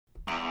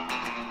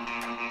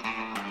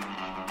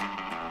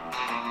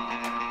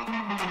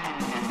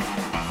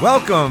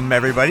Welcome,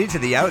 everybody, to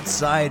The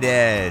Outside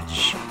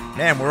Edge.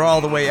 Man, we're all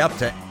the way up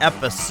to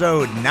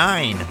episode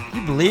 9. Can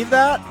you believe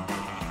that?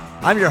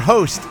 I'm your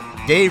host,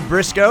 Dave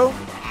Briscoe.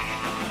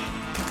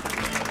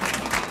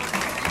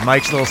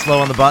 Mike's a little slow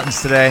on the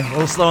buttons today. A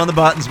little slow on the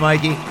buttons,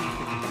 Mikey.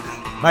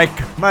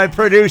 My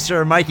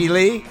producer, Mikey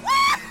Lee.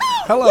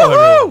 Hello,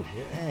 everyone.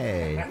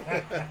 Hey.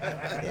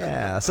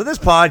 Yeah, so this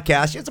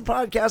podcast, it's a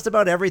podcast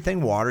about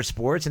everything water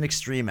sports and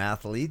extreme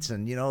athletes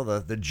and, you know,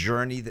 the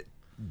journey that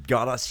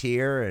got us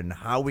here and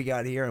how we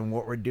got here and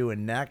what we're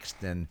doing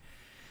next. And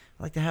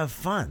I like to have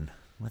fun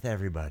with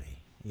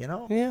everybody, you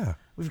know? Yeah.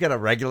 We've got a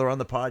regular on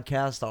the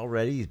podcast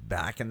already. He's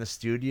back in the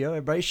studio.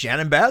 Everybody,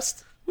 Shannon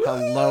Best.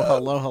 Hello.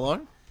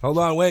 Hold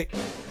on, wait.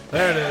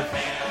 There it is.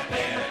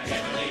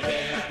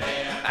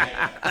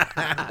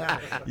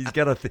 He's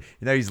got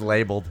he's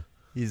labeled.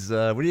 He's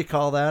what do you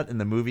call that in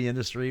the movie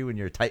industry when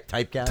you're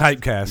typecast?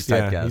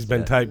 Typecast, yeah. He's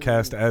been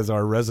typecast as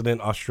our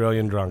resident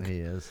Australian drunk. He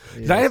is.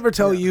 Did I ever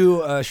tell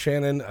you,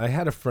 Shannon, I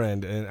had a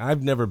friend, and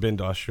I've never been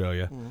to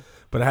Australia,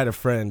 but I had a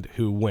friend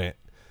who went,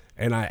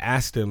 and I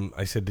asked him,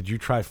 I said, did you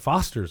try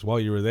Foster's while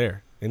you were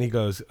there? And he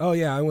goes, oh,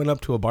 yeah, I went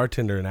up to a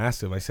bartender and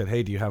asked him. I said,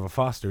 hey, do you have a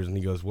Foster's? And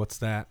he goes, what's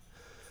that?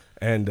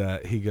 And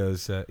he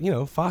goes,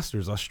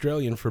 Foster's,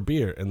 Australian for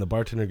beer. And the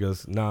bartender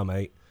goes, nah,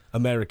 mate.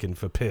 American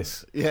for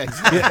piss. Yeah,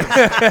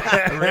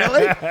 exactly.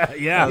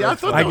 Really? Yeah. I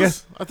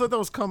thought that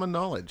was common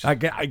knowledge. I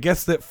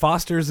guess that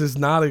Foster's is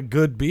not a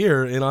good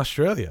beer in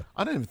Australia.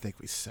 I don't even think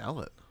we sell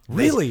it.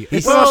 Really?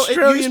 It's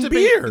Australian Australian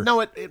beer.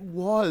 No, it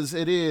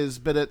is,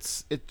 but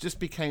it just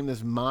became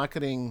this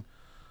marketing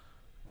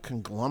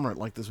conglomerate,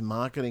 like this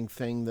marketing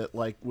thing that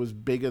like was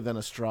bigger than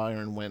Australia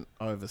and went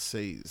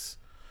overseas.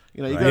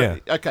 You know,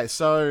 okay,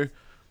 so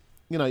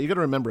you got to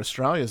remember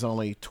Australia's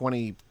only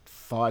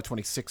 25,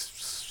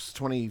 26,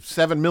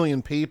 27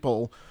 million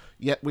people,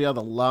 yet we are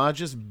the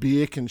largest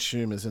beer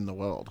consumers in the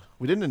world.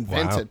 We didn't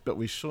invent it, but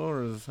we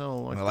sure as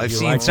hell like. Well, I've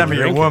seen some of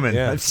your women.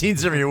 Yeah. I've seen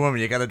some of your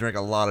women. You got to drink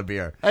a lot of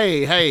beer.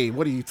 Hey,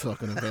 what are you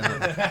talking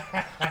about?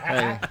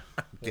 Hey,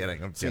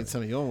 I'm seen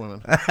some of your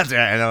women. That's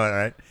right. I know it,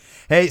 right?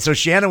 Hey, so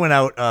Shannon went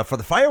out for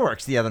the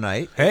fireworks the other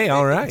night. Hey,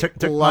 all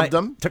right. Loved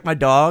them. Took my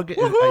dog.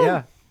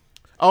 Yeah.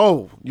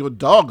 Oh, your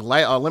dog,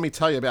 Layla. Let me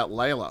tell you about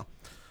Layla.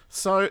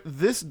 So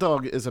this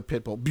dog is a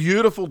pit bull.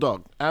 Beautiful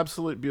dog.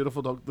 Absolute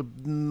beautiful dog. The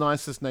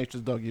nicest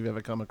natured dog you've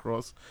ever come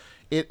across.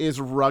 It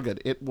is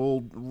rugged. It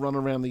will run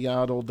around the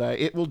yard all day.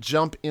 It will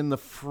jump in the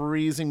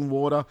freezing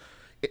water.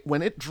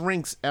 When it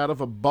drinks out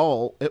of a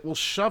bowl, it will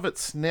shove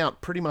its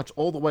snout pretty much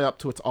all the way up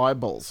to its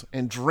eyeballs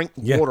and drink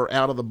water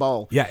out of the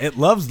bowl. Yeah, it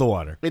loves the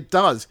water. It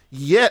does.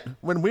 Yet,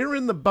 when we were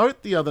in the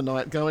boat the other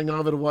night going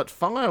over to watch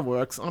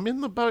fireworks, I'm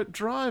in the boat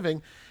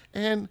driving,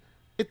 and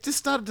it just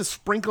started to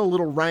sprinkle a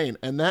little rain,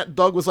 and that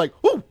dog was like,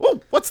 oh,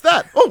 what's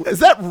that? Oh, is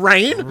that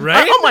rain?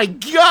 Rain? Oh, my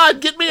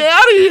God, get me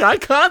out of here. I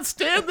can't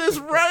stand this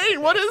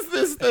rain. What is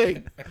this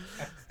thing?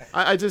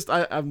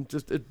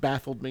 It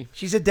baffled me.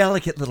 She's a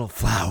delicate little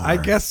flower. I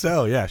guess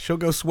so, yeah. She'll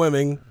go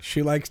swimming.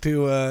 She likes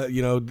to,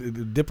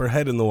 dip her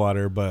head in the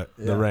water, but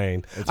the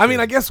rain. I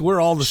mean, I guess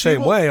we're all the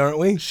same way, aren't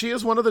we? She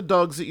is one of the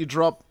dogs that you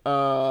drop,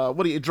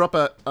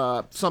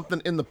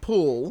 something in the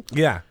pool.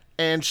 Yeah.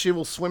 And she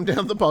will swim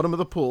down the bottom of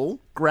the pool,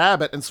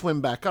 grab it, and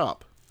swim back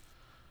up.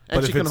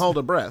 And she can hold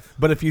her breath.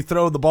 But if you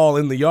throw the ball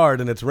in the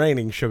yard and it's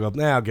raining, she'll go,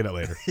 nah, I'll get it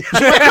later. She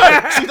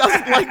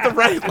doesn't like the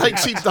rain like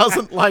she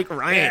doesn't like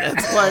rain.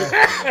 It's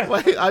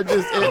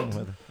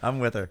I'm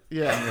with her.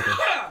 Yeah. I'm with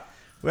her.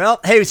 Well,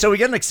 hey, so we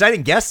got an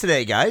exciting guest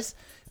today, guys.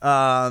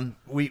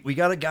 We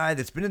got a guy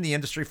that's been in the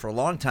industry for a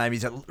long time.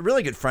 He's a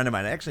really good friend of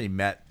mine. I actually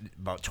met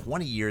about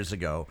 20 years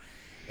ago.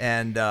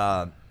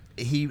 And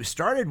he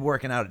started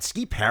working out at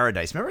Ski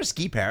Paradise. Remember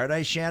Ski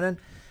Paradise, Shannon?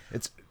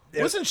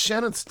 Wasn't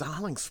Shannon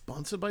Starling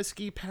sponsored by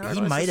Ski Paradise?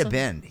 He might have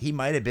been. He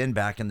might have been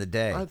back in the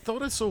day. I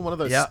thought I saw one of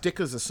those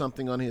stickers or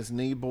something on his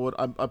knee board.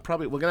 We're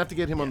gonna have to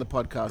get him on the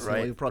podcast,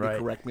 and he'll probably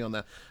correct me on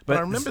that. But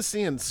I remember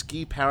seeing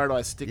Ski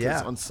Paradise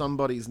stickers on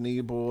somebody's knee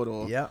board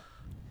or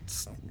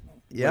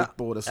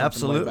wakeboard or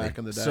something way back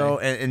in the day. So,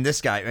 and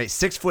this guy,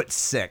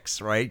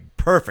 6'6", right?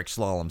 Perfect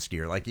slalom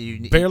skier, like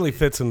you barely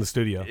fits in the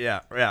studio.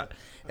 Yeah.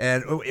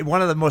 And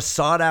one of the most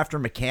sought after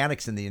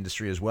mechanics in the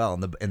industry as well,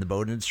 in the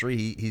boat industry.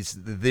 He's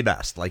the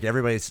best. Like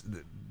everybody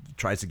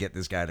tries to get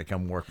this guy to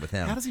come work with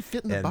him. How does he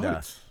fit in the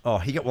boats?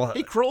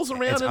 He crawls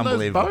around in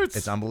those boats.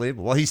 It's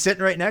unbelievable. Well, he's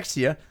sitting right next to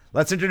you.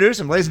 Let's introduce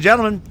him, ladies and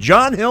gentlemen,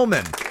 John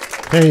Hillman.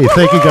 Hey,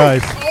 thank you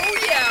guys.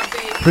 Oh yeah,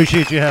 baby.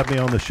 Appreciate you having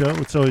me on the show.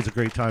 It's always a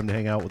great time to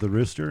hang out with the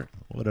Rooster.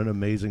 What an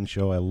amazing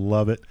show. I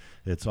love it.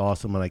 It's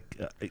awesome. And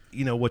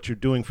what you're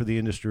doing for the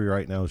industry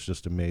right now is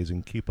just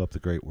amazing. Keep up the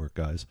great work,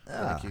 guys.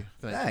 Thank you.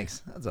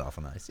 Thanks. That's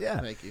awful nice. Yeah.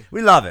 Thank you.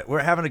 We love it. We're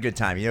having a good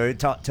time.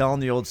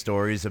 Telling the old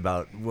stories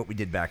about what we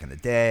did back in the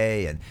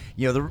day. And,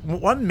 the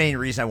one main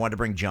reason I wanted to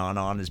bring John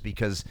on is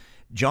because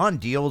John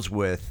deals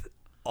with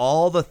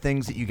all the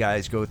things that you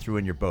guys go through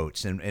in your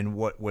boats and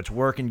what's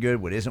working good,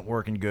 what isn't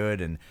working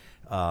good, and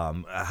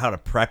how to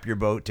prep your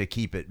boat to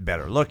keep it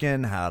better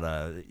looking, how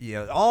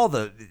to, all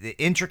the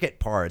intricate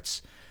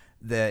parts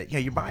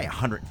you buy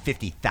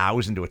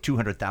 $150,000 to a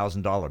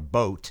 $200,000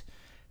 boat.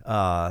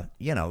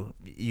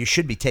 You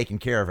should be taking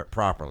care of it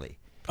properly.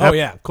 Oh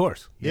yeah, of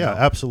course. Yeah,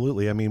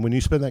 absolutely. I mean, when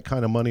you spend that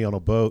kind of money on a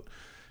boat,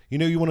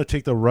 you want to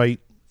take the right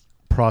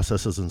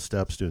processes and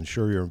steps to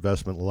ensure your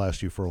investment will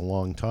last you for a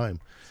long time.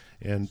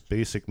 And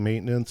basic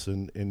maintenance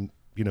and an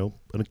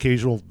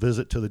occasional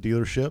visit to the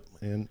dealership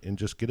and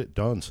just get it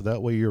done. So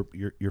that way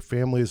your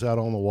family is out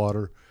on the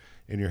water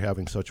and you're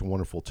having such a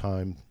wonderful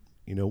time,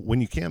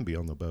 when you can be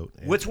on the boat.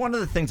 What's one of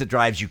the things that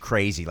drives you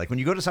crazy? Like when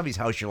you go to somebody's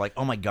house, you're like,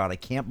 oh my God, I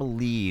can't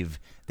believe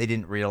they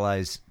didn't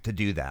realize to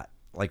do that.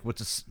 Like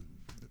it's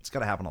got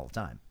to happen all the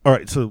time. All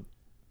right. So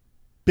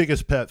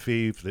biggest pet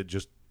peeve that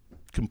just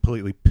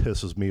completely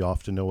pisses me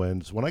off to no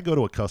end is when I go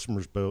to a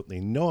customer's boat, they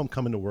know I'm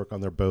coming to work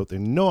on their boat. They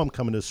know I'm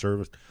coming to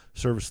service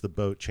the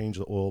boat, change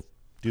the oil,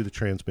 do the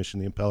transmission,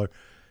 the impeller,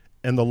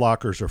 and the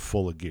lockers are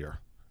full of gear.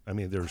 I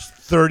mean, there's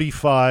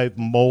 35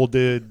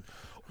 molded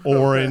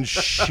orange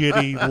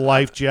shitty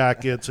life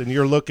jackets, and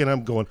you're looking,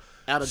 I'm going,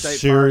 Out of date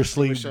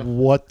seriously, fire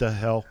what the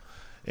hell?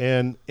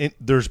 And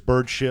there's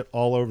bird shit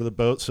all over the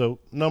boat. So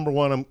number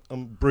one,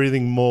 I'm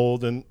breathing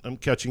mold and I'm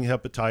catching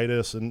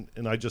hepatitis,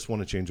 and I just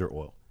want to change their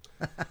oil.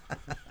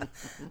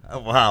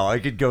 Wow, I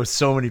could go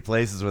so many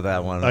places with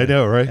that one. I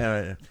know,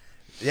 right?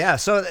 Yeah,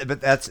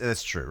 but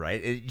that's true,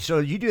 right? So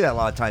you do that a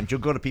lot of times. You'll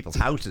go to people's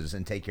houses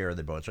and take care of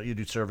their boats, right? You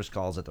do service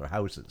calls at their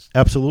houses.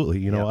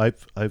 Absolutely.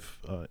 I've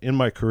in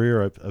my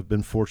career, I've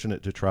been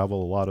fortunate to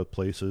travel a lot of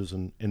places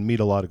and meet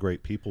a lot of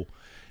great people,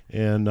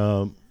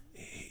 and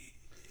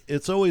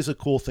it's always a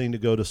cool thing to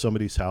go to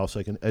somebody's house.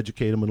 I can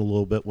educate them in a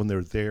little bit when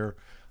they're there,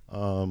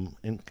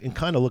 and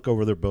kind of look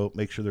over their boat,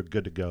 make sure they're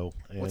good to go.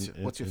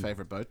 What's your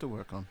favorite boat to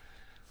work on?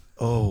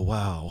 Oh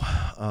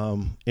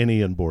wow,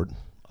 any inboard.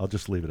 I'll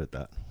just leave it at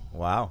that.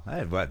 Wow,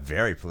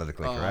 very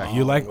politically correct.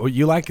 You like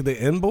the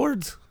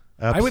inboards?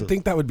 Absolutely. I would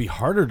think that would be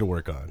harder to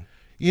work on.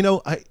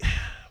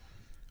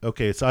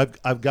 Okay, so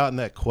I've gotten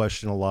that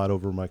question a lot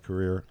over my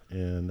career,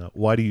 and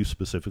why do you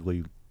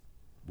specifically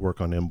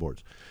work on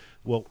inboards?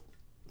 Well,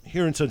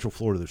 here in Central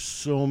Florida, there's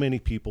so many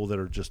people that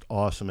are just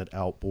awesome at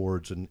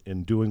outboards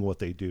and doing what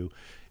they do.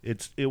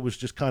 It was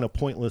just kind of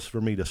pointless for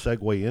me to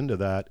segue into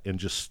that and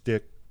just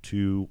stick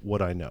to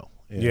what I know.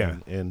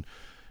 And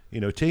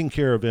taking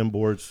care of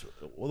inboards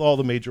with all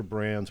the major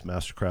brands,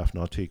 Mastercraft,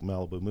 Nautique,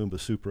 Malibu, Moomba,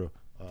 Supra,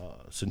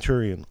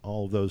 Centurion,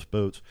 all of those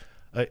boats,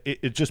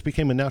 it just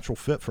became a natural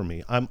fit for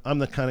me. I'm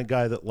the kind of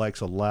guy that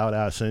likes a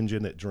loud-ass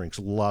engine that drinks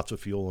lots of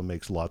fuel and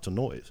makes lots of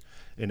noise,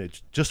 and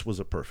it just was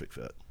a perfect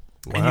fit.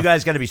 Wow. And you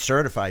guys got to be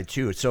certified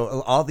too.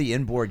 So all the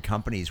inboard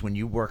companies, when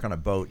you work on a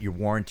boat, your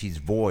warranty's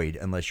void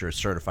unless you're a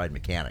certified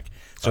mechanic.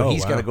 So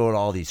he's got to go to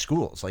all these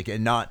schools.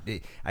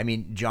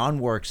 John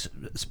works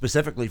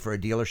specifically for a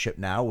dealership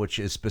now, which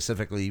is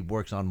specifically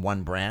works on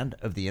one brand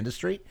of the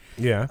industry.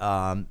 Yeah.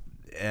 But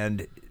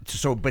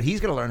he's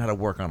going to learn how to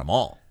work on them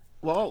all.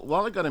 Well,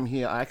 while I got him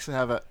here, I actually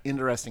have an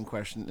interesting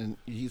question, and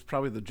he's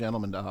probably the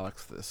gentleman to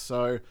ask this.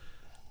 So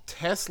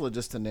Tesla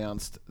just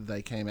announced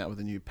they came out with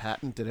a new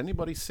patent. Did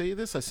anybody see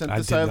this? I sent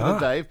this over to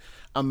Dave.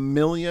 A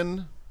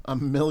million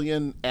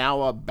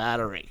hour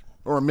battery.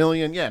 Or a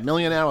million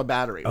hour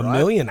battery. A right?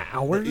 million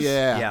hours?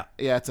 Yeah,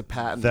 it's a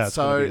patent. That's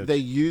they're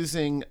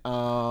using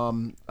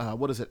enzymes,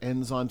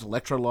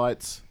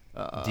 electrolytes.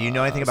 Do you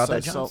know anything about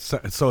that, John? So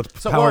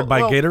it's powered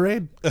by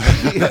Gatorade?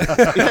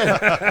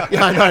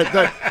 Yeah, I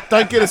know.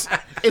 Don't get us.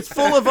 It's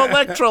full of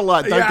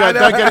electrolytes. Don't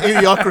get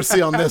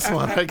idiocracy on this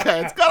one.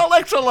 Okay, it's got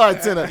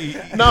electrolytes in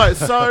it. No.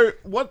 So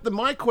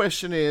my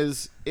question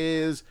is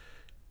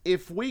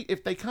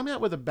if they come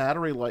out with a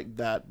battery like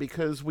that,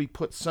 because we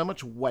put so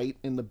much weight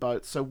in the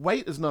boat. So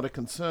weight is not a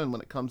concern when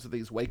it comes to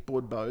these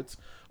wakeboard boats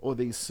or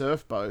these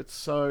surf boats.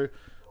 So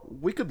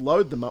we could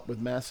load them up with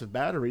massive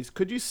batteries.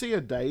 Could you see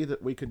a day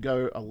that we could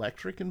go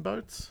electric in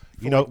boats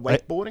for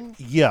wakeboarding?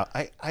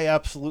 I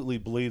absolutely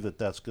believe that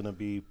that's going to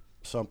be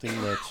something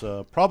that's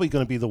probably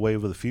going to be the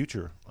wave of the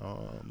future.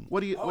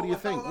 What do you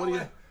think?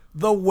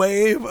 The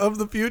wave of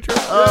the future?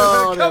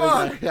 Oh, come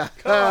on. Yeah.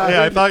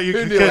 I thought you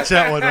could catch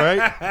that one,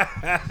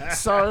 right?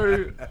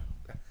 So,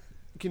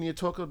 can you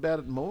talk about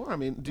it more? I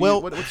mean,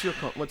 what's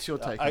your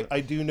take?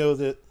 I do know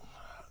that,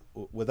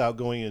 without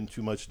going into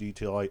too much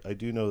detail, I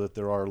do know that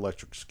there are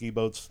electric ski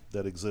boats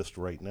that exist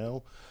right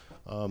now,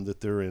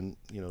 that they're in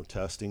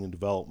testing and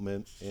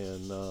development,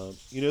 and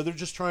they're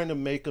just trying to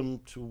make them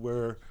to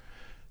where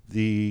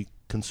the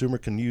consumer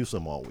can use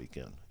them all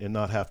weekend and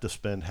not have to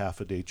spend half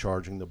a day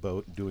charging the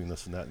boat and doing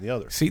this and that and the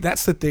other. See,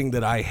 that's the thing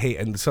that I hate,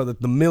 and so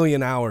that the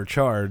million-hour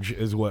charge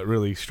is what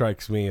really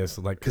strikes me as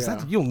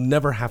because you'll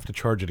never have to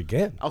charge it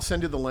again. I'll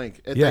send you the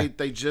link.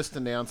 They just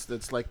announced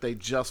it's like they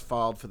just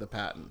filed for the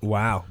patent.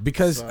 Wow,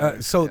 because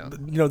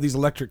these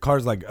electric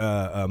cars like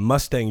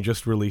Mustang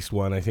just released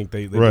one. I think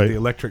they did the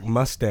electric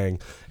Mustang,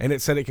 and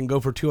it said it can go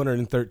for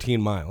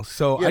 213 miles.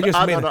 So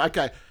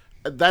okay.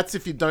 That's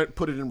if you don't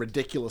put it in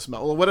ridiculous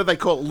mode. Or what do they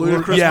call it?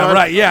 Ludicrous mode? Yeah,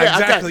 right. Yeah,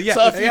 exactly. Okay.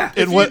 Yeah. So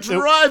if you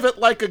drive it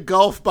like a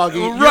golf buggy,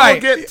 you'll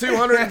get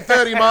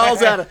 230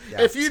 miles out of it.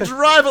 Yeah. If you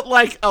drive it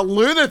like a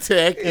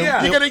lunatic,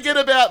 you're going to get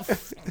about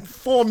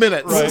 4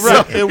 minutes.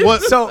 Right. It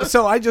was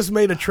So I just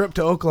made a trip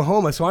to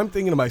Oklahoma. So I'm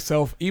thinking to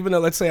myself, even though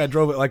let's say I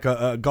drove it like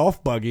a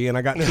golf buggy and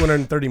I got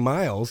 230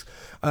 miles,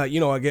 I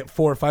get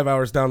 4 or 5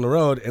 hours down the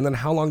road, and then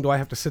how long do I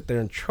have to sit there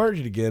and charge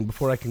it again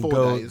before I can 4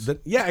 go? days.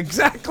 Yeah,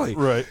 exactly.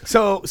 Right.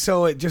 So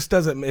it just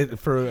doesn't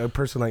for a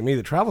person like me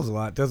that travels a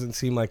lot. It doesn't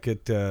seem like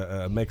it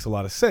makes a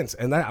lot of sense.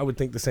 And that I would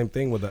think the same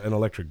thing with an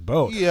electric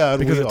boat. Yeah, and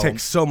because we it all-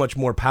 takes so much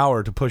more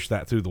power to push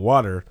that through the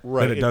water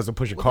Right. than it does to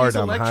push a Well, car these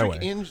down the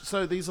electric highway.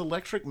 so these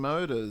electric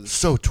motors.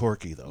 so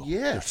torquey, though.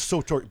 Yeah. They're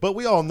so torquey. But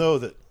we all know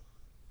that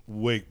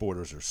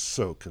wakeboarders are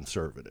so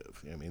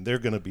conservative. I mean, they're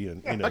going to be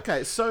in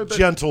Okay, so but,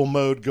 gentle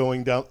mode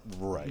going down.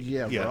 Right.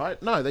 yeah,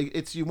 right. No,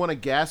 it's you want a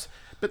gas.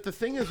 But the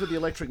thing is with the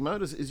electric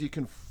motors is you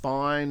can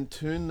fine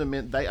tune them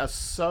in. They are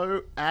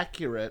so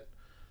accurate.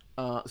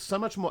 So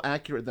much more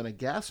accurate than a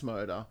gas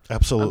motor.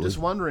 Absolutely. I'm just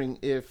wondering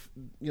if,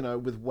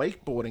 with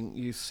wakeboarding,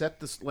 you set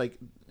this,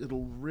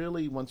 it'll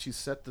really, once you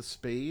set the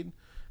speed,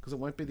 because it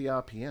won't be the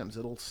RPMs,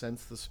 it'll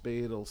sense the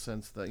speed, it'll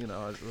sense the,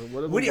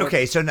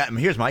 Okay, so now,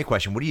 here's my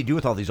question. What do you do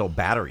with all these old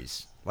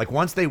batteries? Like,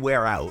 once they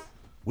wear out,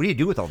 what do you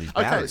do with all these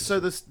batteries?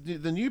 Okay, so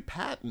the new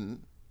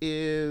patent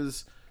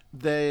is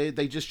they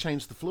just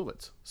change the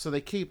fluids. So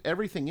they keep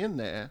everything in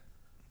there.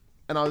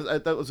 And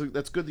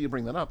that's good that you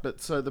bring that up.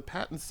 But so the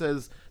patent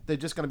says they're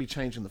just going to be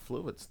changing the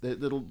fluids.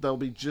 They'll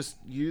be just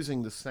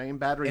using the same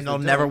batteries. And they'll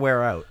never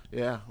wear out.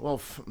 Yeah, well,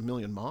 a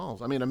million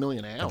miles. I mean, a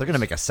million hours. They're going to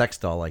make a sex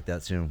doll like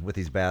that soon with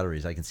these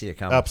batteries. I can see it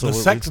coming. The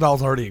Absolutely. sex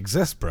dolls already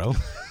exist, bro.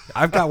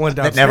 I've got one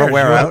downstairs. never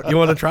wear out? You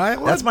want to try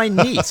it? That's my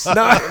niece. No,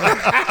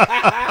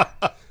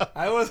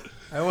 I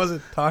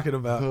wasn't talking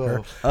about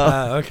her.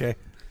 Okay.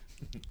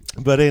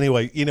 But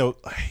anyway,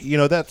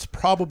 that's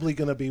probably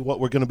going to be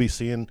what we're going to be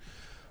seeing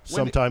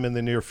sometime in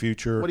the near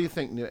future. What do you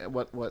think?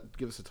 What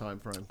give us a time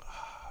frame?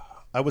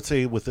 I would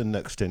say within the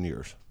next 10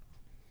 years.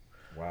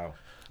 Wow.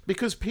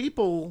 Because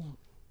people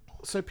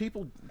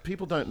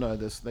don't know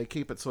this. They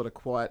keep it sort of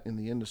quiet in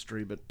the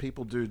industry, but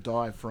people do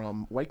die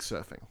from wake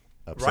surfing,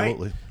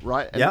 Absolutely.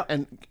 right? And, Yeah.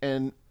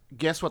 and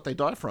guess what they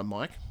die from,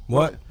 Mike?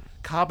 What?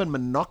 Carbon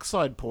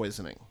monoxide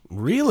poisoning.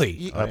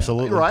 Really?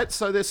 Absolutely. Right,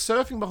 so they're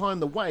surfing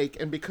behind the wake,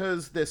 and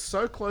because they're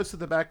so close to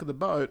the back of the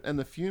boat and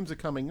the fumes are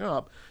coming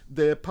up,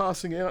 they're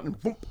passing out and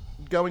boom,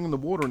 going in the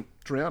water and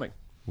drowning.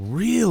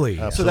 Really?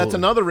 So Absolutely. that's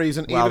another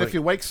reason, Wow, even if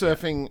you're wake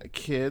surfing,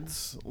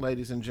 kids,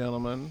 ladies and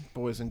gentlemen,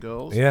 boys and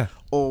girls, Yeah.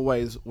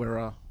 always wear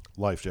a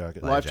Life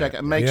jacket. life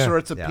jacket. Make Yeah. sure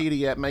it's a Yeah.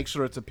 PDF. Make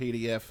sure it's a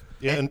PDF.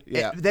 Yeah, and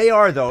Yeah. They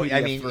are, though. I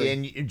PDF mean, free.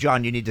 and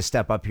John, you need to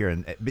step up here.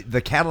 And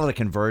the catalytic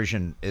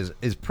conversion is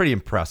pretty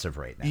impressive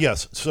right now.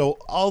 yes. So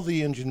all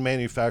the engine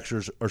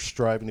manufacturers are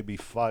striving to be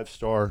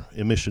 5-star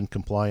emission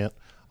compliant,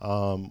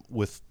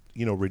 with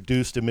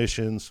reduced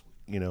emissions,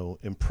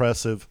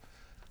 impressive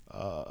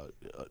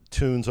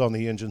tunes on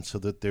the engine, so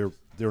that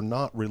they're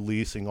not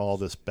releasing all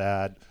this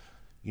bad,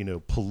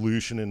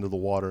 pollution into the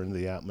water, into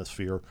the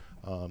atmosphere.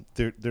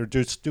 They're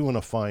just doing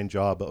a fine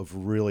job of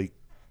really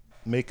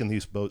making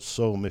these boats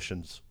so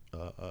emissions.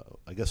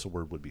 I guess the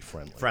word would be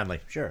friendly. Friendly,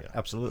 sure,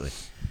 absolutely,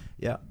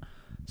 yeah.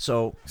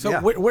 So So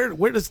yeah.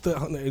 where does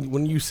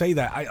when you say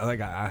that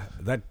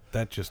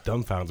that just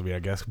dumbfounds me, I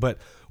guess. But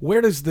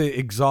where does the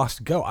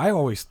exhaust go? I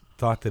always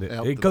thought that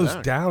Out it the goes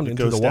back. down It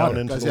into goes the down water.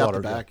 into Goes the out water.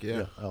 the back,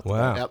 yeah. out the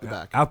Wow. Out the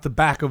back. Out the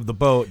back of the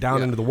boat, down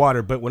Yeah. into the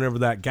water. But whenever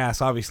that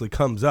gas obviously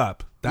comes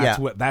up, that's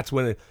Yeah. that's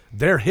when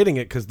they're hitting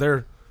it because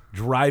they're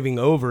driving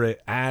over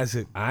it as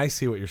it. I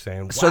see what you're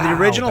saying. So the Wow,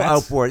 original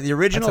that's- outboard, the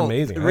original, that's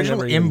amazing. the I original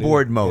never even knew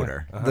inboard that.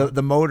 motor, Yeah. Uh-huh.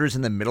 the motor's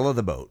in the middle of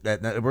the boat.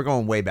 We're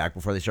going way back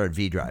before they started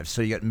V drives.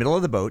 So you got middle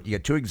of the boat, you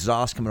got two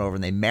exhausts coming over,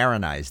 and they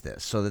marinize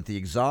this so that the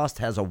exhaust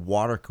has a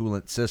water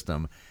coolant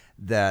system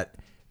that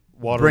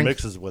Water brings-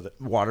 mixes with it.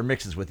 Water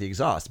mixes with the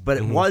exhaust, but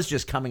it was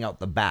just coming out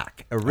the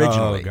back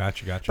originally. Oh,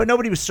 gotcha. But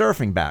nobody was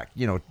surfing back,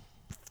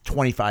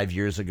 25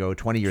 years ago,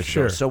 20 years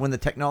Sure. ago. So when the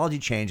technology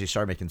changed, they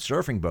started making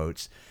surfing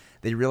boats.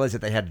 They realized that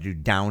they had to do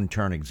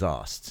downturn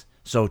exhausts.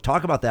 So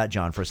talk about that,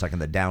 John, for a second.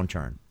 The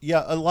downturn.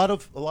 Yeah, a lot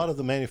of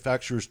the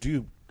manufacturers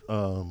do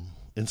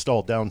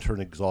install downturn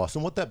exhaust,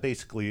 and what that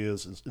basically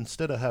is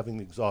instead of having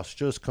the exhaust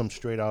just come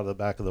straight out of the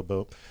back of the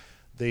boat,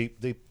 they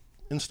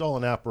install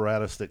an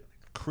apparatus that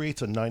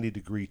creates a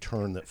 90-degree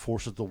turn that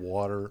forces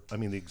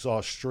the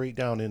exhaust straight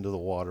down into the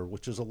water,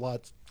 which is a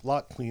lot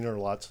cleaner,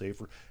 a lot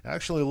safer,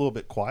 actually a little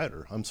bit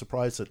quieter. I'm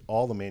surprised that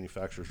all the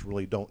manufacturers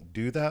really don't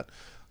do that.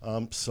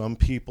 Some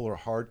people are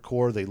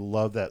hardcore; they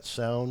love that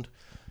sound.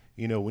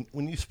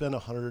 When you spend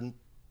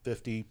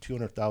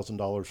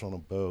 $150,000-$200,000 on a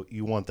boat,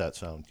 you want that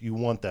sound, you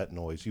want that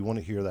noise, you want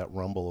to hear that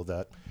rumble of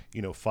that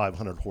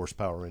 500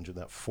 horsepower engine,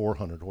 that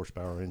 400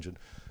 horsepower engine.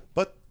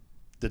 But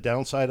the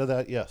downside of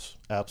that, yes,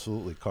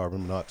 absolutely,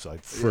 carbon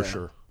monoxide for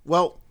sure.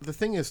 Well, the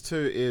thing is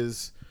too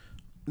is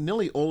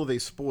nearly all of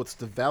these sports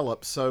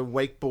develop. So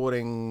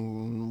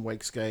wakeboarding,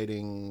 wake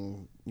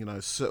skating,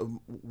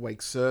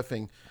 wake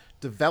surfing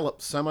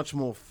develop so much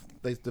more.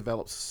 They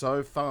develop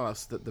so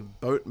fast that the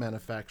boat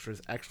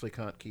manufacturers actually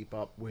can't keep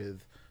up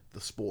with the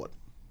sport.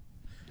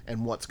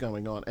 and what's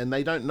going on, and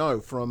they don't know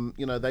from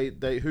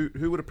they who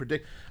would have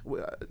predicted.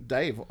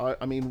 Dave,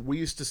 I mean, we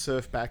used to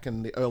surf back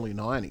in the early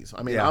 90s.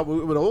 I mean,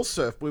 we would all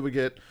surf. We would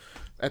get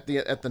at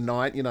the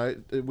night,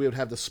 we would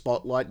have the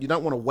spotlight. You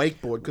don't want to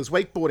wakeboard because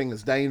wakeboarding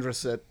is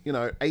dangerous at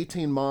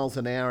 18 miles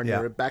an hour, and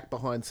you're back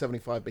behind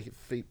 75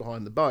 feet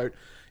behind the boat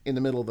in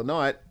the middle of the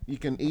night. You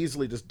can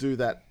easily just do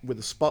that with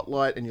a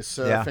spotlight, and you're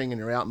surfing and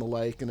you're out in the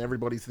lake and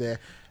everybody's there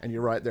and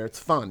you're right there. It's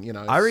fun,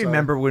 I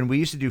remember when we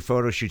used to do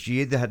photo shoots,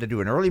 you either had to do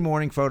an early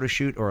morning photo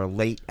shoot or a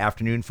late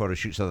afternoon photo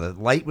shoot, so the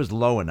light was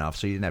low enough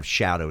so you didn't have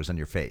shadows on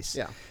your face.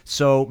 Yeah.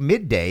 So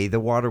midday,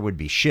 the water would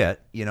be shit,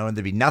 and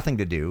there'd be nothing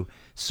to do.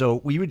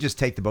 So we would just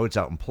take the boats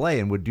out and play,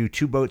 and would do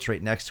two boats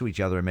right next to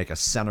each other and make a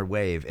center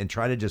wave and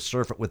try to just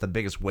surf it with the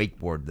biggest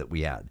wakeboard that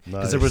we had,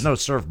 because there was no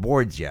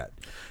surfboards yet.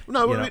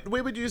 No,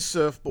 we would use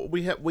surfboard.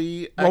 We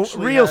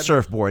real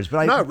surfboards,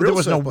 but there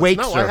was no wake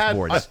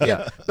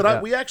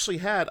surfboards. We actually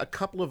had a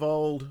couple of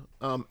old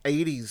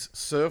 80s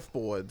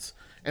surfboards,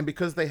 and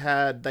because the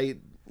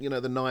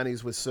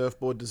 90s with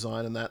surfboard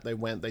design and that,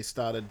 they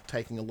started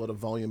taking a lot of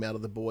volume out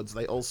of the boards.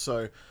 They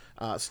also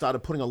started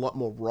putting a lot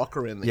more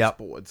rocker in these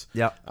boards.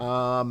 Yep.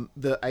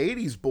 The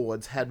 80s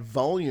boards had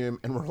volume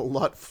and were a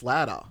lot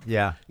flatter.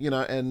 Yeah.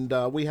 And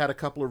we had a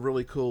couple of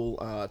really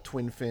cool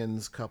twin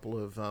fins,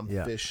 couple of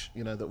fish,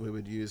 that we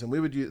would use. And we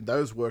would use,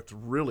 those worked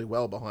really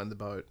well behind the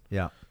boat.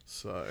 Yeah.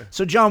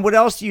 So John, what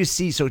else do you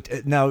see? So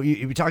now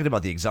you talked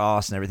about the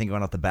exhaust and everything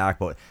going out the back,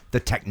 but the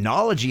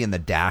technology in the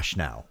dash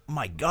now,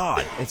 my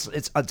God,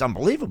 it's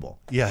unbelievable.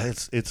 Yeah,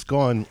 it's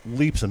gone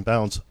leaps and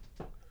bounds.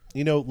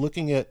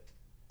 Looking at,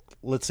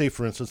 let's say,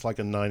 for instance, like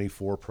a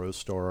 94 Pro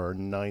Star or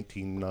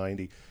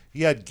 1990,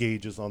 you had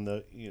gauges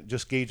on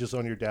just gauges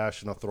on your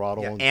dash and a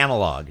throttle. Yeah,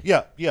 analog.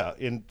 Yeah,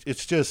 and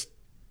it's just,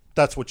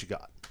 that's what you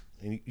got.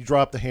 And you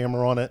drop the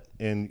hammer on it,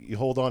 and you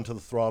hold on to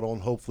the throttle,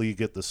 and hopefully you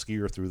get the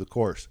skier through the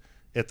course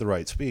at the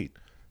right speed.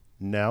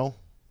 Now,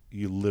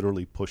 you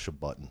literally push a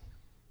button,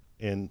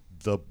 and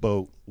the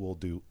boat will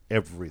do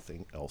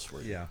everything else for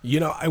you.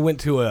 Yeah. I went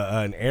to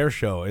an air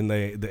show, and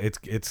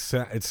it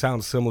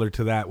sounds similar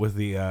to that with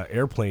the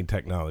airplane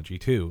technology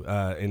too.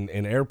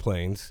 In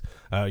airplanes,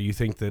 you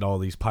think that all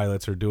these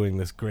pilots are doing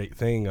this great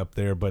thing up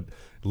there, but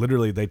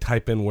literally they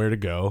type in where to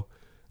go,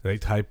 they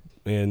type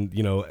in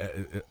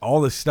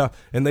all this stuff,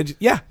 and they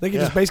can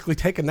just basically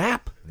take a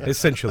nap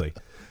essentially.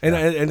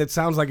 And it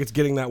sounds like it's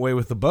getting that way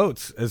with the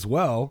boats as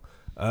well.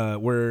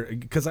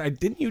 Because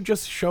didn't you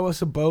just show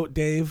us a boat,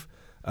 Dave,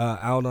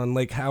 out on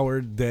Lake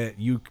Howard that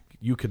you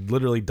could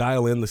literally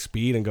dial in the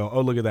speed and go,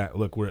 oh, look at that,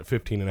 look, we're at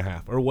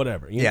 15.5 or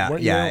whatever.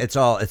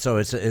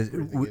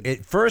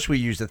 At first we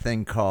used a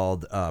thing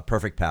called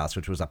Perfect Pass,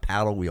 which was a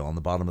paddle wheel on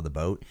the bottom of the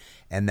boat,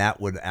 and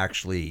that would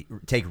actually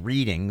take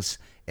readings,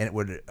 and it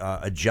would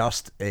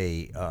adjust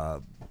an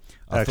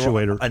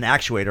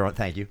actuator.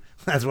 Thank you.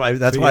 That's why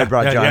I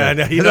brought John.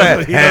 Yeah, he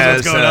knows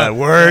what's going on.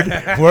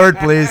 Word,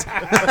 please.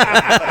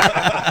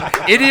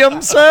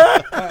 Idiom,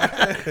 sir.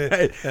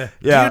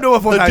 Do you know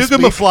of what I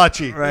speak?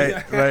 Maflachi.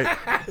 Right.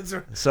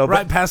 So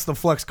right past the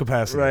flux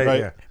capacity. Right.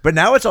 Yeah. But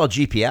now it's all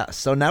GPS.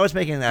 So now it's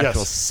making an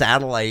actual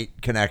satellite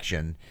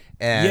connection.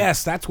 And,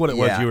 yes, that's what it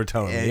was you were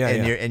telling me.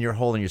 And you're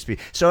holding your speed.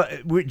 So,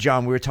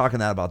 John, we were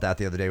talking about that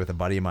the other day with a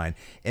buddy of mine.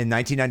 In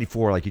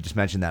 1994, like you just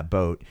mentioned, that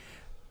boat,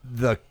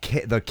 the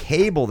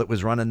cable that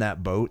was running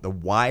that boat, the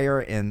wire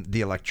and the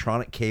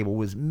electronic cable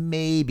was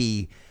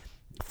maybe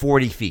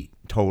 40 feet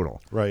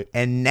total. Right.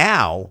 And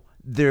now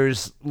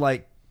there's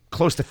like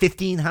close to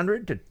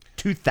 1,500 to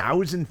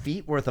 2,000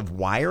 feet worth of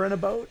wire in a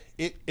boat.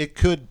 It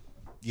could,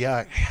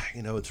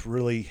 it's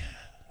really,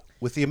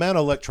 with the amount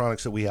of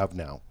electronics that we have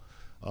now,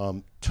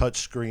 touch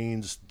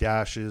screens,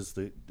 dashes,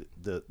 the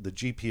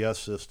GPS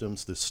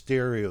systems, the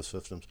stereo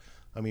systems.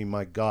 I mean,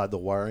 my God, the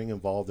wiring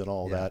involved in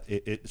all that,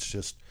 it's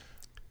just...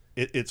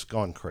 It's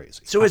gone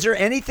crazy. So is there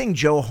anything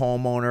Joe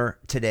homeowner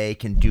today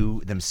can do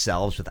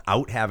themselves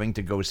without having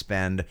to go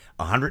spend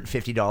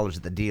 $150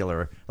 at the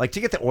dealer? Like to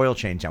get the oil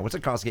change now, what's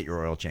it cost to get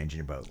your oil change in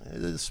your boat?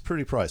 It's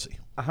pretty pricey.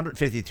 $150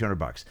 to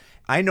 $200.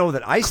 I know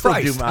that I still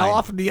do mine. How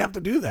often do you have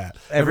to do that?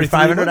 Every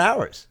 500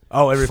 hours.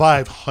 Oh, every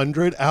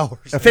 500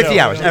 hours? 50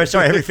 hours.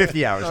 Sorry, every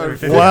 50 hours. Every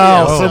 50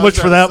 wow, hours. so much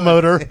for that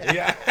motor.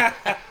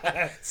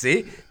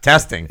 See?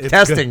 Testing. Good.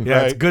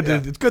 Yeah, it's good.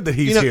 It's good that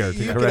he's here.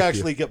 You could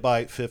actually get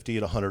by 50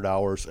 to 100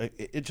 hours.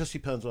 It just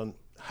depends on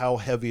how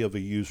heavy of a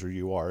user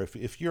you are.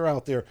 If you're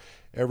out there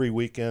every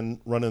weekend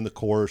running the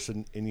course,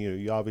 and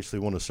you obviously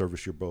want to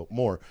service your boat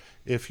more.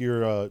 If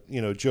you're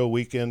Joe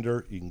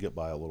Weekender, you can get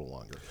by a little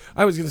longer.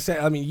 I was going to say,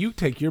 I mean, you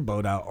take your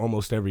boat out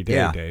almost every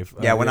day, Dave.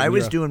 When I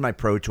was doing my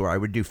pro tour, I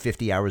would do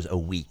 50 hours a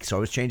week. So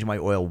I was changing my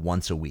oil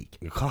once a week.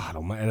 God,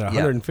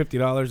 $150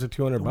 or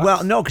 $200.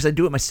 Well, no, because I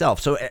do it myself.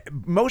 So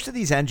most of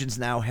these engines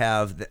now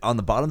have on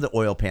the bottom of the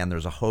oil pan,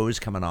 there's a hose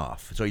coming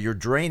off. So you're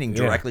draining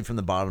directly from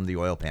the bottom of the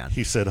oil pan.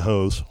 He said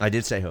hose. I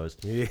did say hose.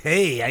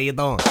 Hey, how you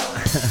doing?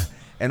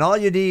 And all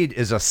you need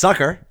is a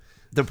sucker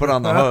to put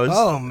on the hose.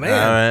 Oh,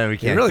 man. We You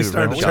can't really do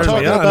started rim to job.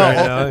 turn me on right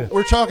now.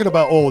 We're talking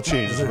about oil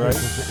changes, right?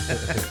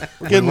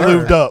 We're getting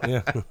lubed up.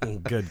 Yeah.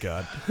 Good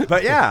God.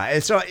 But yeah,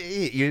 and so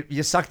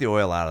you suck the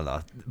oil out of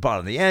the bottom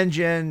of the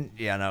engine.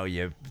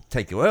 You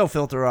take the oil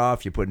filter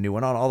off. You put a new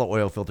one on. All the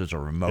oil filters are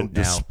remote And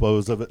now.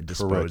 dispose of it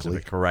Dispose correctly. of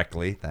it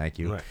correctly. Thank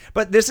you. Right.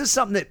 But this is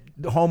something that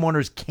the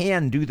homeowners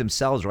can do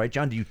themselves, right,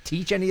 John? Do you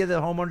teach any of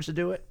the homeowners to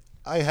do it?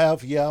 I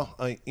have, yeah.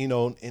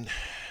 And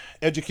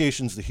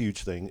education's the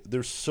huge thing.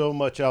 There's so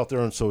much out there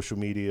on social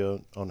media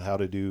on how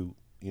to do,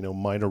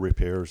 minor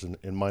repairs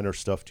and minor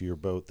stuff to your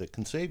boat that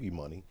can save you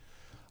money.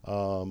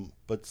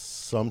 But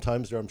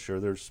sometimes I'm sure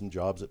there's some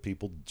jobs that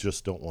people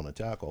just don't want to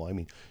tackle. I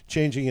mean,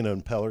 changing an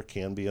impeller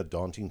can be a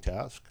daunting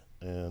task,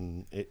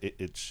 and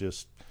it's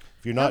just,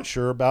 if you're not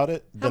sure about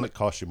it, then it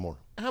costs you more.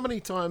 How many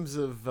times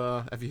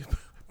have you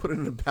put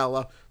in an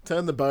impeller,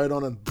 turned the boat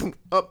on, and boom,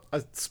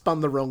 I spun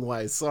the wrong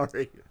way?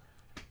 Sorry.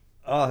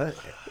 Oh,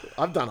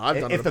 I've done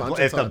it if a bunch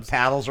the of times.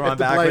 paddles are If on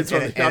the backwards blades are-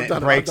 and I've it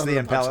done it- breaks I've the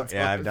done it a bunch impeller. of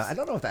Yeah, times. I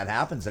don't know if that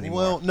happens anymore.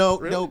 Well,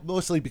 no,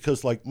 mostly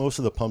because like most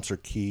of the pumps are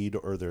keyed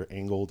or they're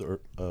angled, or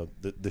I'm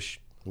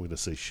going to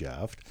say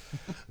shaft.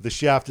 The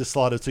shaft is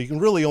slotted, so you can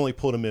really only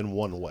put them in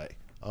one way.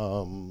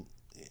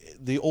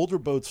 The older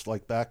boats,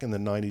 like back in the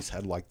 90s,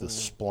 had like this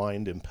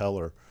splined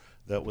impeller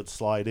that would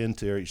slide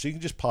into there, so you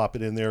can just pop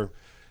it in there.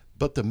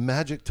 But the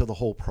magic to the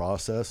whole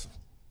process,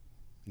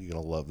 you're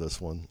gonna love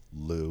this one,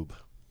 lube.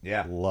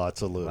 Yeah.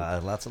 Lots of lube.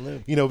 Lots of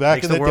lube. Back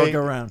Makes in the the world day,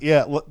 go round.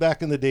 yeah,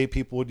 back in the day,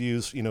 people would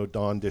use,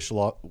 Dawn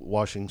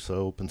dishwashing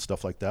soap and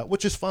stuff like that,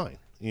 which is fine.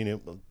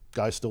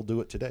 Guys still do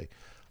it today.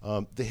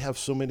 They have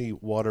so many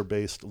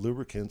water-based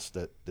lubricants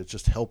that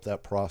just help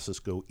that process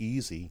go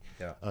easy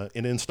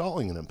in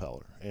installing an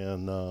impeller.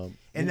 And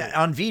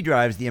on V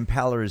drives, the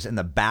impeller's in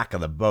the back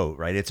of the boat,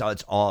 right? It's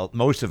all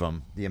most of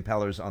them. The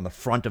impeller's on the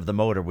front of the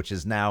motor, which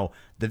is now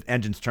the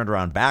engine's turned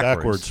around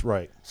backwards.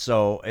 right.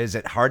 So is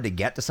it hard to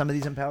get to some of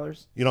these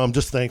impellers? I'm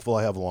just thankful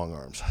I have long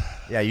arms.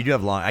 Yeah, you do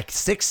have long, like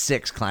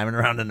 6'6", climbing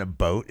around in a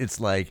boat. It's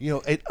like,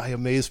 I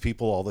amaze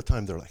people all the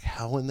time. They're like,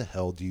 how in the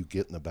hell do you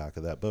get in the back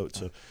of that boat?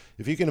 So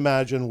if you can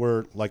imagine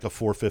where like a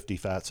 450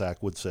 fat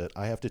sack would sit,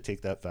 I have to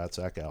take that fat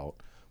sack out,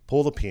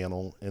 pull the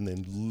panel, and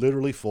then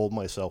literally fold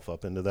myself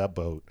up into that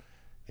boat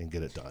and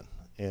get it done.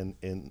 And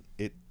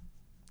the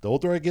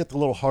older I get, the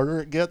little harder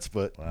it gets,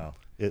 but wow.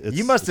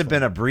 You must have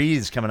been a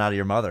breeze coming out of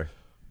your mother.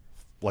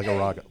 Like a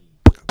rocket.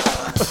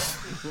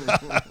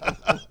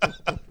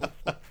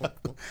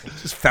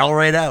 Just fell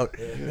right out.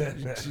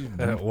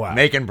 Wow.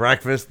 Making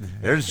breakfast.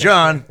 There's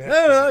John.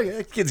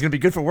 That kid's going to be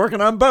good for working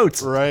on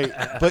boats. Right.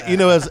 But,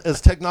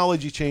 as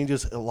technology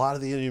changes, a lot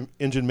of the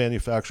engine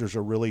manufacturers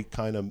are really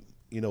kind of,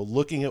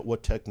 looking at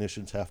what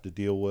technicians have to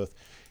deal with,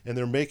 and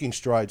they're making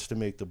strides to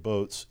make the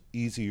boats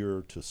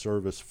easier to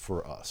service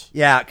for us.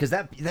 Yeah, because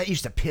that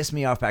used to piss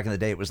me off back in the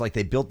day. It was like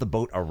they built the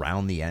boat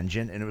around the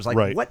engine, and it was like,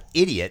 Right. What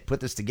idiot put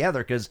this together?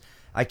 Because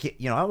I can't,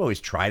 I always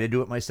try to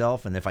do it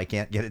myself, and if I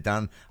can't get it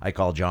done, I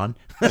call John.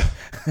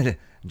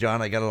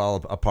 John, I got it all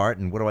apart,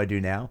 and what do I do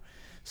now?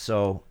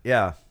 So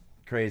yeah,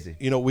 crazy.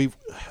 We've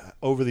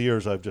over the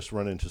years, I've just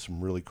run into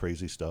some really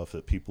crazy stuff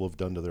that people have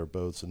done to their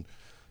boats, and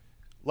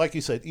like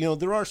you said,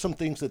 there are some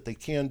things that they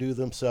can do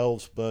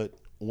themselves, but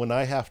when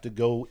I have to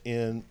go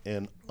in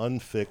and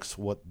unfix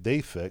what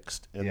they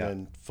fixed and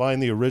then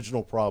find the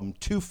original problem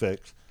to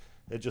fix,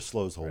 it just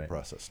slows the whole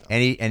process down.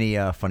 Any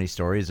funny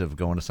stories of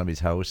going to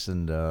somebody's house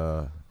and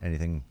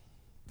anything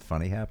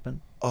funny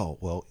happen? Oh,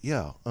 well,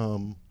 yeah.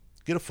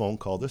 Get a phone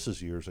call. This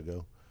is years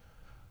ago.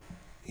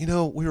 We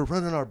were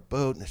running our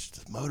boat, and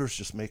the motor's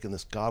just making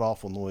this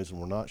god-awful noise, and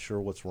we're not sure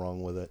what's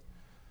wrong with it.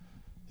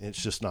 And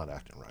it's just not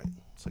acting right.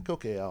 It's like,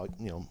 okay,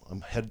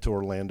 I'm headed to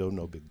Orlando,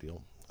 no big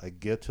deal. I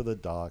get to the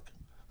dock.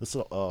 This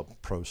is a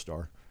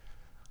ProStar.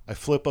 I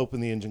flip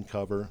open the engine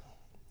cover.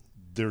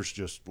 There's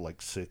just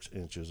like 6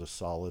 inches of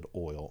solid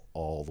oil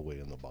all the way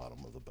in the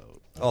bottom of the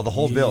boat. Oh, the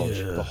whole bilge.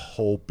 The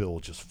whole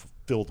bilge just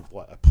filled with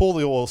water. I pull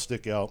the oil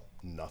stick out,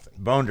 nothing.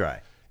 Bone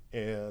dry.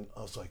 And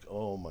I was like,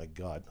 oh, my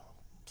God.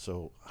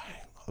 So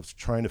I was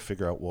trying to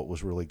figure out what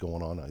was really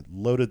going on. I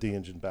loaded the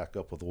engine back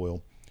up with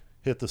oil,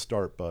 hit the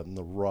start button.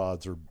 The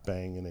rods are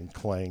banging and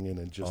clanging,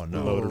 and just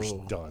the motor's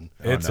done.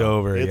 It's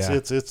over. It's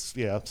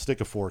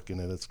stick a fork in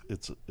it.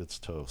 It's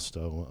toast.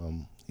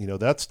 So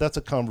that's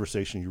a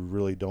conversation you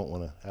really don't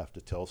want to have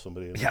to tell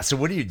somebody. Yeah. So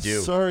what do you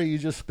do? Sorry, you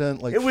just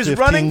spent like It was 15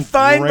 running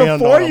fine grand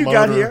before on a you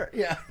got motor.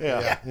 here.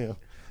 Yeah.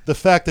 The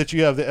fact that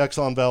you have the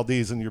Exxon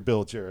Valdez in your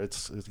bilge here,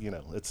 it's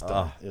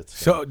done. It's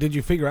So did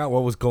you figure out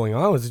what was going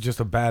on? Was it just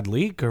a bad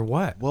leak or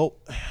what? well,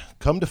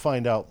 come to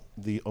find out,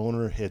 the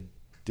owner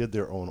did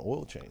their own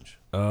oil change.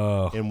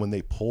 Oh. And when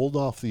they pulled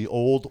off the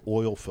old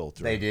oil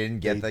filter, They didn't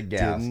get the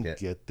gasket. Didn't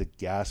get the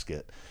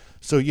gasket.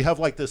 So you have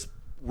like this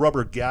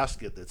rubber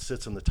gasket that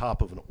sits on the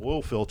top of an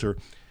oil filter,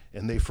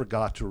 and they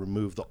forgot to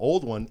remove the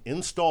old one,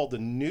 installed the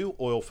new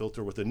oil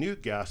filter with a new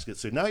gasket.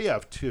 So now you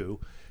have two.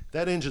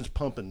 That engine's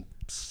pumping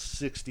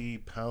 60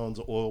 pounds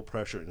of oil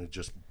pressure, and it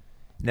just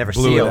Never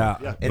Blew it sealed.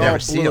 out. It Blew never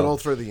it sealed. all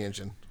through the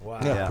engine. Wow.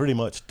 Yeah, pretty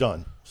much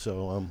done.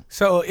 So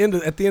So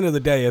at the end of the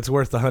day, it's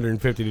worth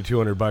 $150 to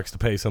 $200 to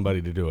pay somebody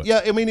to do it.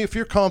 yeah, I mean, if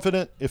you're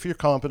confident,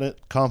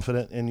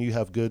 and you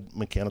have good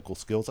mechanical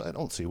skills, I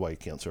don't see why you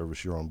can't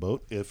service your own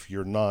boat. If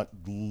you're not,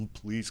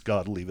 please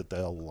God, leave it the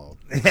hell alone.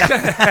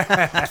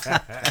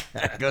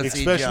 Go see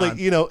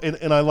Especially, John.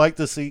 and I like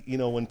to see,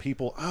 when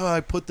people, I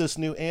put this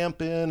new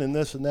amp in and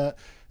this and that,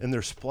 and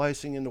they're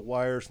splicing into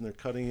wires and they're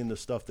cutting into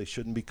stuff they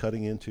shouldn't be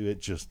cutting into.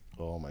 It just,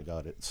 oh my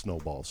God, it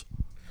snowballs.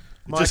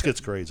 It just gets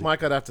crazy.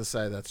 Mike, I'd have to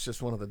say that's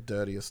just one of the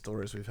dirtiest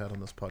stories we've had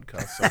on this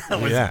podcast.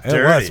 So. Yeah, it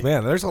dirty. was,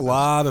 man. There's a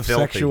lot of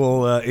filthy.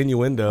 sexual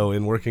innuendo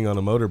in working on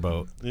a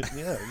motorboat.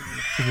 Yeah.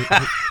 You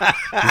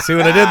see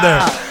what I did there?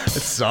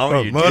 That's so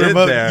you did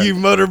motorboat, there. you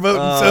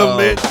motorboating some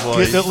bitch.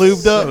 Boy, Getting it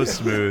he's lubed up. So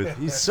smooth.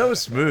 He's so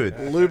smooth.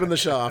 Lube in the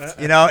shaft.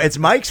 It's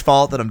Mike's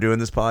fault that I'm doing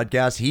this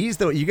podcast.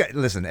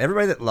 Listen,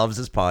 everybody that loves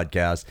this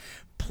podcast,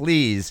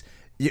 please.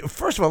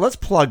 First of all, let's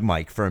plug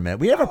Mike for a minute.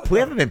 We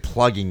haven't been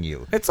plugging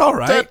you. It's all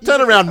right.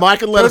 Turn around,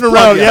 Mike, and let us Turn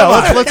plug around. you. Yeah, Come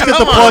on. let's get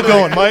the plug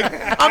going, Mike.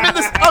 I'm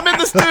in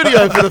the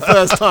studio for the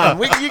first time.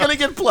 You're gonna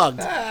get plugged.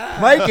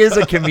 Mike is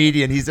a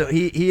comedian. He's a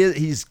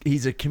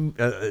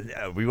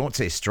we won't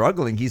say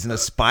struggling. He's an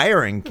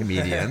aspiring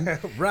comedian.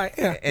 Right.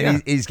 Yeah.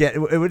 And he's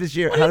getting. What is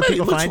your? How do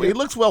people find He you?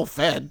 looks well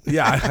fed.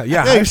 Yeah.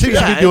 Yeah, he seems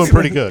to be doing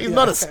pretty good. He's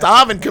not a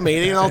starving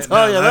comedian, I'll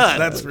tell you that.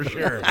 That's for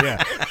sure.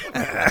 Yeah.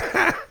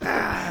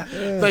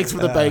 Thanks for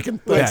the bacon.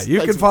 Thanks, You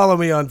thanks can follow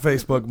me on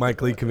Facebook,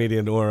 Mike Lee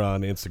Comedian, or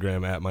on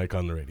Instagram at Mike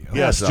on the Radio.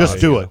 Yes, That's just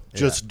awesome. do it.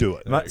 Just do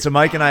it. So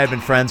Mike and I have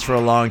been friends for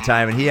a long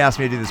time, and he asked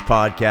me to do this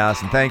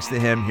podcast, and thanks to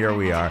him, here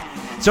we are.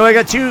 So I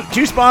got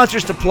two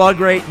sponsors to plug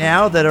right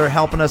now that are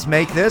helping us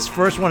make this.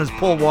 First one is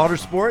Pull Water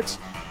Sports.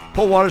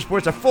 Pull Water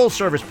Sports, a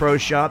full-service pro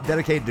shop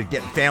dedicated to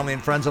getting family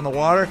and friends on the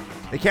water.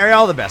 They carry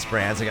all the best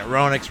brands. They got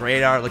Ronix,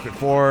 Radar, Liquid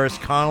Force,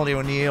 Connolly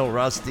O'Neill,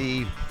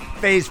 Rusty,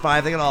 Phase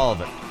 5. They got all of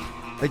it.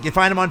 Like, you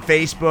find them on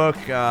Facebook.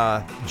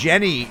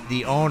 Jenny,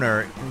 the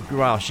owner,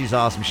 wow, she's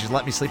awesome. She's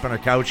let me sleep on her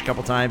couch a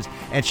couple times,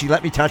 and she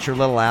let me touch her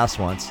little ass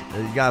once.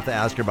 You got to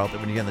ask her about that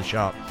when you get in the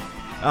shop.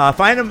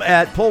 Find them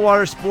at Pull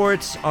Water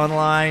Sports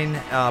online,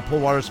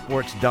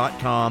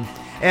 pullwatersports.com.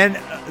 And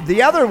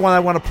the other one I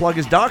want to plug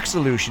is Dock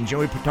Solutions.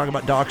 We talk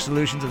about Dock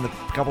Solutions in a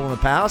couple in the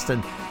past,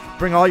 and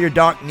bring all your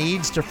dock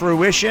needs to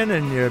fruition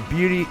and your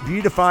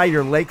beautify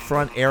your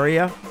lakefront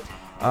area.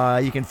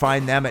 You can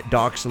find them at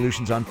Dock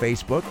Solutions on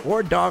Facebook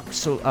or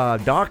docsfl.com,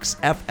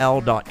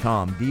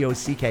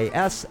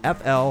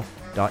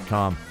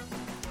 DOCKSFL.com.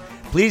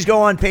 Please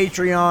go on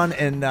Patreon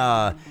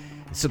and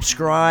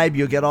subscribe.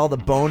 You'll get all the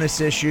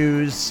bonus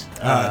issues.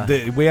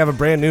 We have a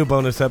brand new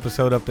bonus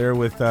episode up there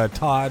with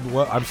Todd.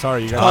 I'm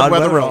sorry, you guys. Todd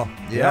Weatherall.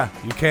 Yeah,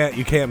 you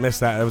can't miss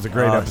that. That was a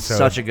great episode.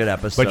 Such a good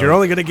episode. But you're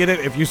only going to get it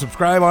if you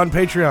subscribe on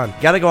Patreon.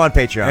 Got to go on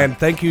Patreon. And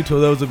thank you to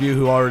those of you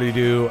who already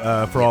do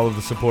for all of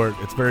the support.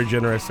 It's very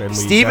generous. And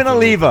Stephen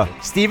Oliva.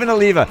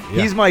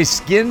 Yeah. He's my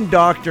skin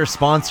doctor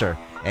sponsor,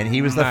 and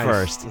he was the Nice.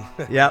 first.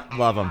 Yep,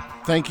 love him.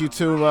 Thank you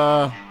to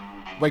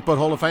Wakeboard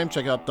Hall of Fame.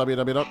 Check out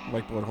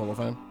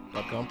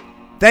www.wakeboardhallofame.com.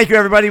 Thank you,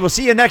 everybody. We'll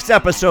see you next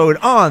episode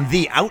on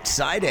The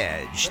Outside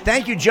Edge.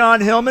 Thank you,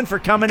 John Hillman, for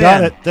coming in.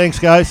 Got it. Thanks,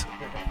 guys.